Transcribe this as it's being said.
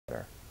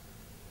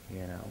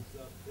you know.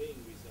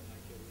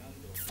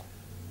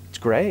 It's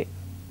great.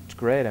 It's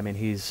great. I mean,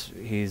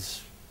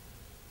 he's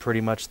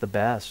pretty much the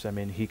best. I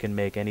mean, he can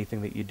make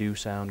anything that you do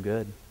sound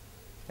good,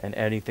 and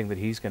anything that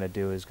he's going to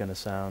do is going to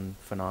sound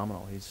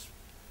phenomenal. He's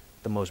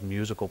the most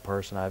musical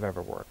person I've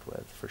ever worked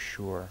with, for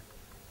sure,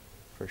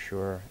 for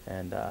sure,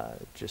 and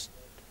just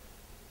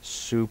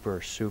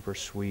super, super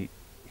sweet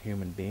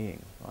human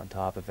being on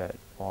top of it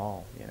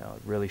all. You know,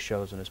 it really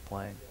shows in his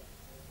playing.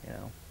 You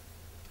know.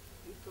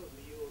 You told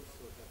me you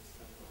also have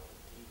some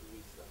gig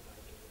with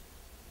like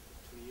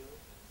a trio,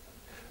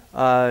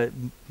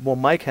 something. Well,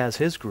 Mike has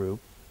his group,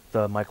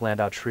 the Mike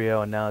Landau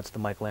Trio, and now it's the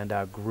Mike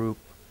Landau Group,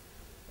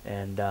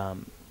 and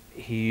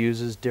he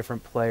uses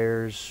different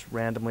players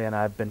randomly, and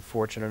I've been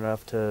fortunate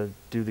enough to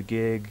do the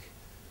gig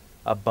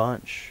a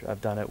bunch. I've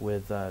done it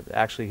with,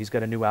 actually, he's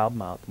got a new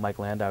album out, the Mike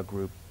Landau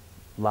Group,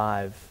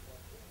 live,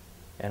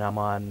 and I'm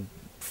on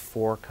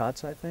 4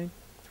 cuts, I think,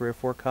 3 or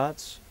 4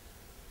 cuts,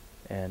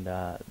 and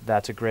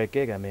that's a great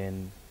gig. I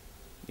mean,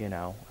 you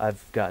know,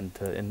 I've gotten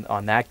to,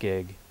 on that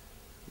gig,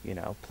 you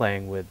know,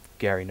 playing with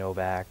Gary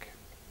Novak,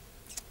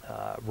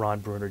 Ron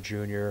Bruner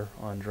Jr.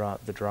 on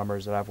the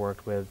drummers that I've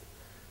worked with,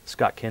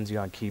 Scott Kinsey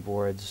on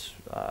keyboards,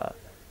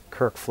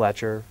 Kirk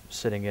Fletcher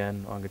sitting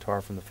in on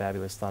guitar from the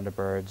Fabulous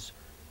Thunderbirds,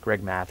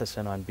 Greg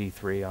Matheson on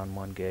B3 on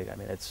one gig. I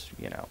mean, it's,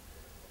 you know,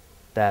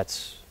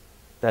 that's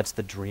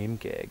the dream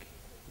gig,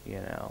 you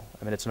know.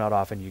 I mean, it's not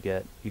often you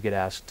get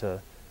asked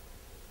to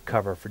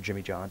cover for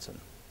Jimmy Johnson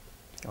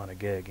on a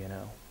gig, you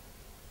know.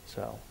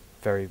 So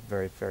very,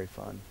 very, very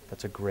fun.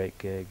 That's a great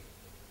gig,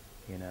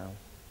 you know.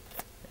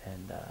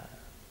 And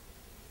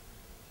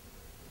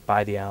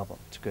buy the album.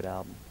 It's a good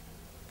album.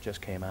 Just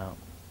came out.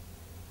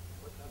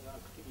 What other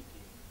activity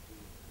do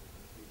you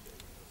do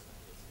for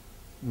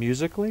Sundays?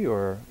 Musically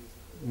or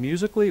Musical.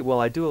 musically? Well,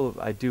 I do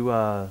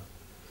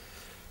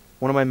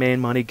one of my main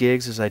money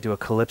gigs is I do a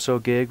calypso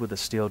gig with a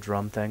steel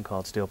drum thing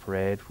called Steel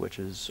Parade, which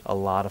is a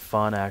lot of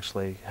fun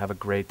actually. Have a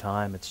great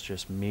time. It's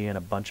just me and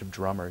a bunch of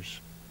drummers.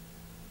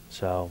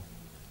 So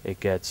it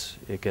gets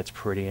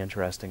pretty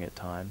interesting at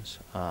times.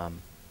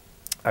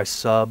 I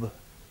sub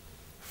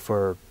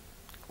for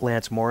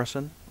Lance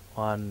Morrison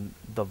on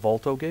the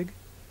Volto gig,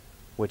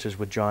 which is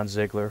with John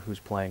Ziegler, who's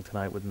playing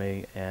tonight with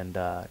me, and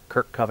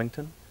Kirk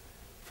Covington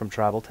from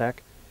Tribal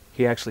Tech.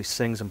 He actually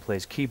sings and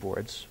plays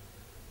keyboards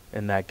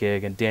in that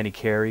gig, and Danny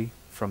Carey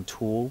from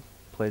Tool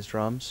plays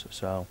drums.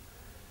 So,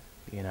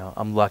 you know,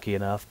 I'm lucky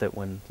enough that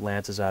when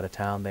Lance is out of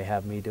town, they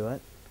have me do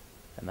it,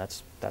 and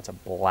that's a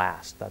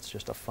blast. That's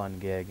just a fun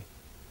gig.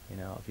 You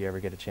know, if you ever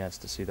get a chance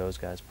to see those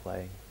guys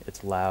play,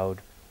 it's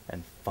loud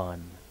and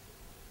fun.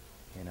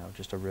 You know,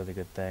 just a really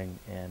good thing.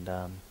 And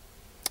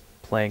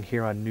playing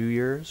here on New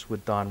Year's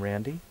with Don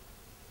Randy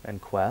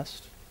and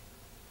Quest.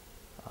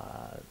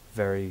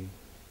 Very,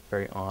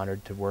 very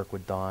honored to work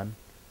with Don.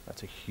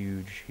 That's a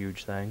huge,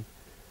 huge thing.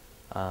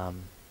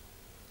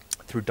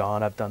 Through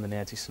Don, I've done the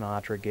Nancy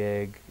Sinatra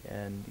gig,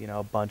 and you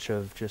know, a bunch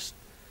of just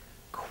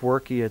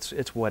quirky.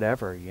 It's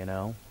whatever, you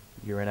know.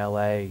 You're in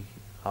L.A.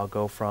 I'll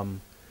go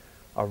from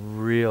a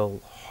real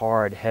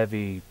hard,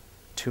 heavy,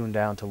 tuned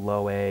down to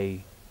low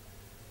A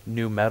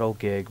new metal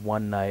gig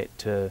one night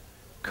to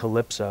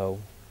calypso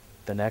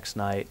the next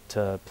night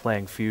to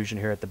playing fusion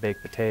here at the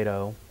Baked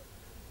Potato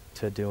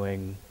to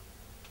doing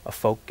a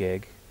folk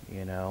gig,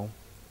 you know,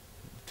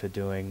 to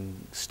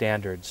doing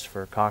standards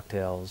for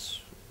cocktails,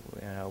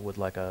 you know, with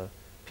like a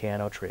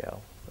piano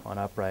trio on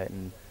upright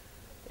and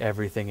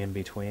everything in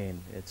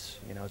between. It's,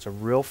 you know, it's a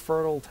real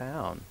fertile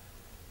town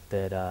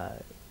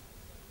that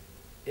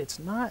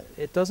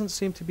it doesn't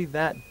seem to be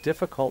that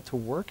difficult to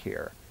work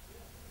here,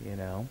 you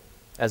know,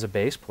 as a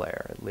bass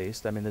player at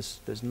least. I mean,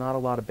 there's not a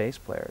lot of bass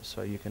players,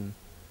 so you can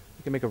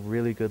make a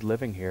really good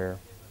living here,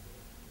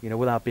 you know,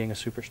 without being a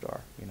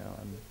superstar, you know.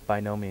 And by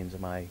no means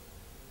am I,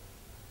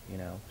 you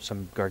know,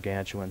 some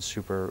gargantuan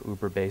super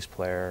uber bass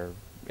player.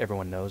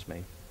 Everyone knows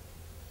me,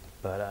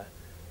 but I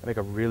make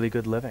a really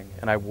good living,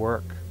 and I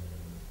work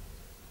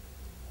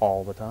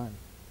all the time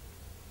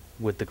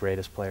with the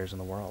greatest players in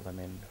the world. I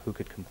mean, who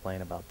could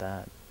complain about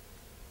that,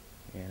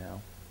 you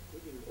know? We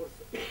will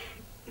also film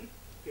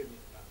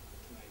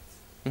tonight's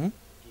Mm-hmm. gig.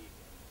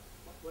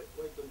 Why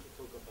don't you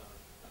talk about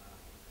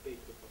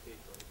Baked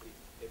Potato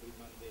every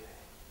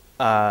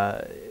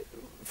Monday?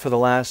 For the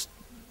last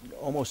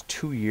almost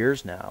 2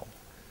 years now,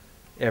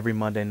 every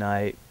Monday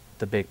night,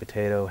 the Baked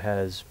Potato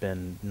has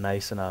been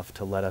nice enough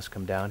to let us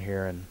come down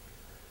here and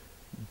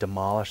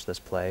demolish this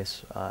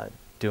place,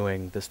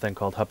 doing this thing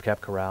called Hubcap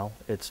Chorale.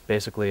 It's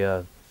basically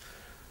a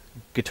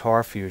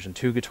guitar fusion,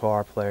 2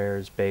 guitar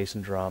players, bass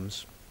and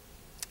drums.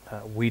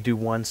 We do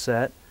one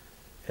set,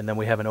 and then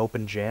we have an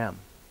open jam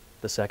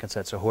the second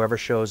set. So whoever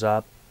shows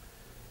up,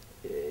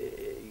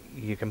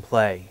 you can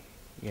play,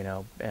 you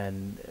know.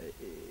 And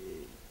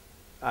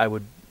I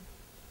would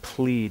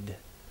plead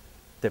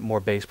that more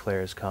bass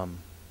players come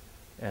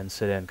and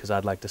sit in, because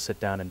I'd like to sit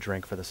down and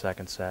drink for the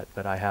second set,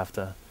 but I have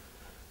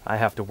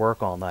to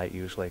work all night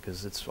usually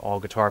because it's all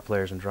guitar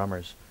players and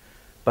drummers.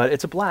 But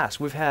it's a blast.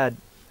 We've had,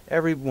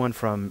 everyone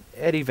from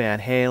Eddie Van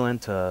Halen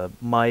to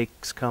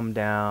Mike's come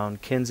down.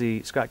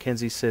 Scott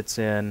Kinsey sits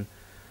in.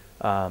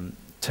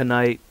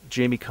 Tonight,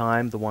 Jamie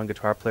Kime, the one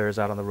guitar player, is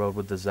out on the road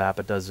with the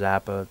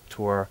Zappa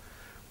tour.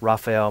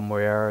 Rafael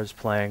Moreira is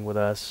playing with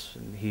us,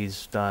 and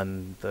he's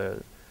done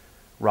the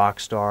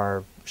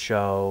Rockstar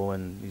show,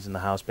 and he's in the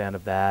house band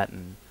of that,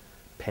 and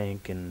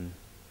Pink, and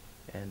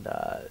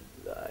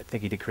I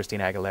think he did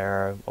Christina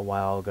Aguilera a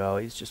while ago.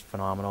 He's just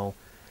phenomenal.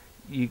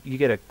 You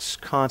get a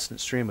constant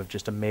stream of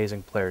just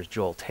amazing players.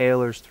 Joel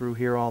Taylor's through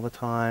here all the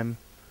time.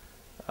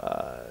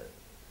 Uh,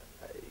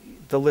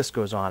 the list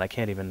goes on. I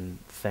can't even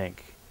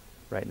think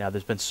right now.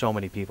 There's been so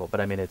many people, but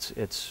I mean, it's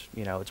it's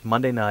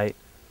Monday night.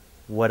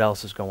 What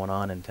else is going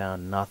on in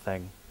town?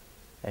 Nothing,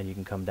 and you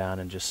can come down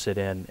and just sit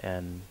in,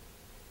 and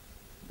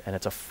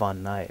it's a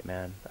fun night,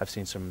 man. I've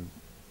seen some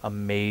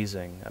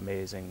amazing,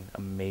 amazing,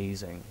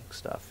 amazing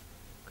stuff.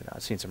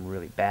 I've seen some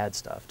really bad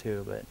stuff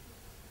too, but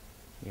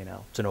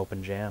it's an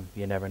open jam.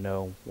 You never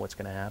know what's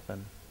going to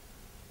happen.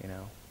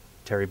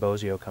 Terry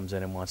Bozzio comes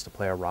in and wants to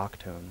play a rock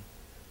tune.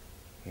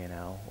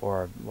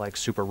 Or like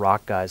super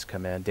rock guys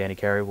come in. Danny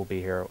Carey will be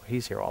here.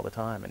 He's here all the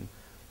time, and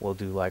we'll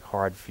do like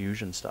hard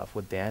fusion stuff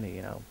with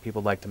Danny.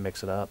 People like to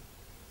mix it up,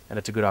 and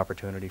it's a good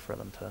opportunity for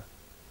them to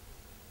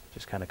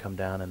just kind of come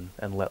down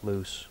and let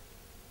loose.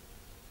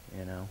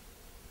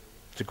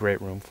 It's a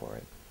great room for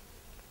it.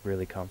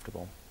 Really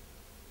comfortable.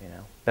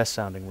 Best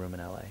sounding room in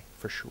LA,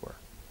 for sure.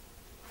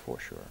 For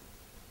sure.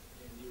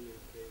 And you will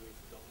play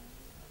with Don?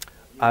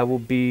 I will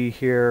be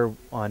here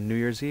on New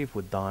Year's Eve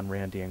with Don,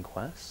 Randy, and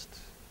Quest.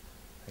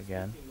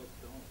 Again. Speaking of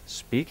Don,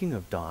 Speaking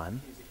of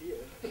Don, he's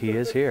here. he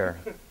is here.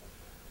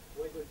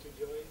 Why don't you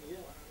join? Yeah.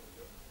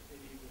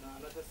 Maybe you gonna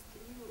another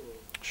studio?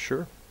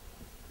 Sure.